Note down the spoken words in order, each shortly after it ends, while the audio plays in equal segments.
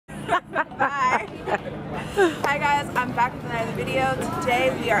Bye. Hi guys, I'm back with another video.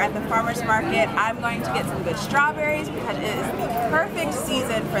 Today we are at the farmer's market. I'm going to get some good strawberries because it is the perfect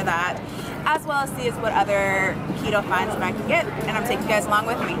season for that, as well as see what other keto finds that I can get, and I'm taking you guys along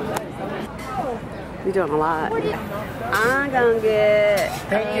with me. You're doing a lot. I'm gonna get.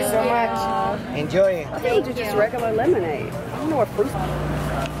 Thank you so much. Enjoy it. I think it's just regular lemonade. I don't know what fruit.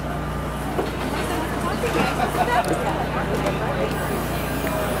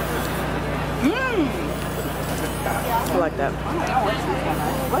 I like that.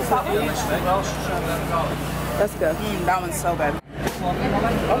 What's that one? That's good. That one's so good. Oh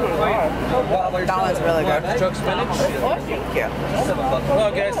my God. That one's really good. Chuck spinach. Oh, thank you.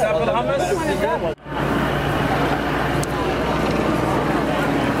 Okay, stop for the hummus.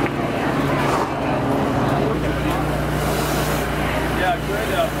 Yeah,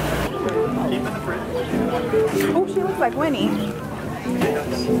 good. Keep in the fridge. Oh, she looks like Winnie.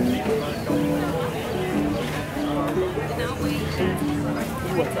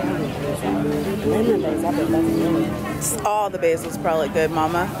 All the basil's probably good,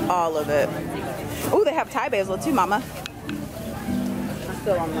 Mama. All of it. Oh, they have Thai basil too, Mama. I'm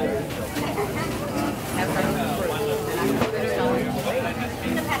still on my.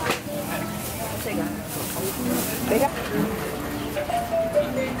 They got.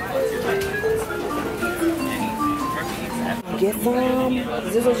 Get some.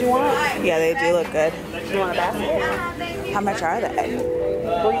 Is this what you want? Yeah, they do look good. You want a basket? How much are they?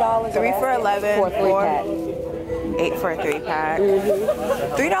 $3. 3 for 11. For a 3-pack. 8 for a 3-pack.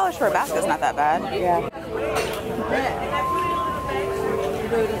 $3 for a basket's not that bad. Yeah.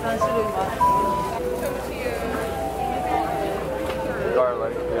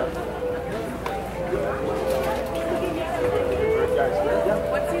 Garlic, yeah.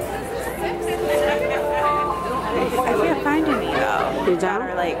 I can't find any though. You That don't?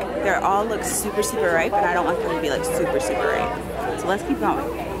 are like, they all look super, super ripe, and I don't want them to be like super, super ripe. So let's keep going.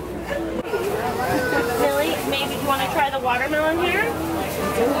 Millie, maybe you want to try the watermelon here? I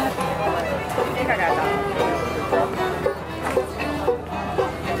think I got that.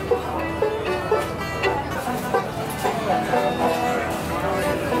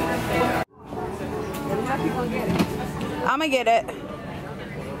 I'm gonna get it.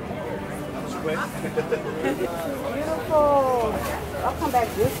 Beautiful. I'll come back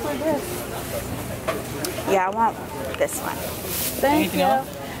just for this. Yeah, I want this one. Thank you.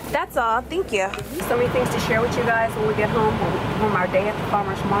 That's all. Thank you. So many things to share with you guys when we get home from our day at the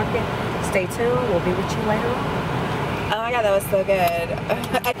farmer's market. Stay tuned. We'll be with you later on. Oh my God, that was so good.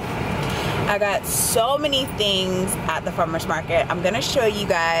 I got so many things at the farmer's market. I'm gonna show you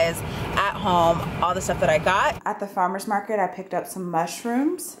guys at home all the stuff that I got. At the farmer's market, I picked up some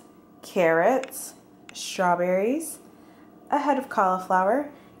mushrooms, carrots, strawberries, a head of cauliflower,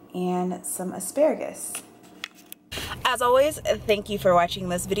 and some asparagus. As always, thank you for watching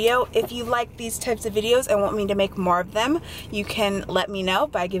this video. If you like these types of videos and want me to make more of them, you can let me know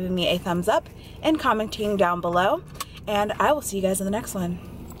by giving me a thumbs up and commenting down below. And I will see you guys in the next one.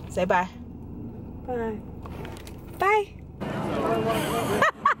 Say bye. Bye. Bye.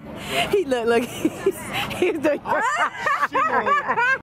 Look, he's doing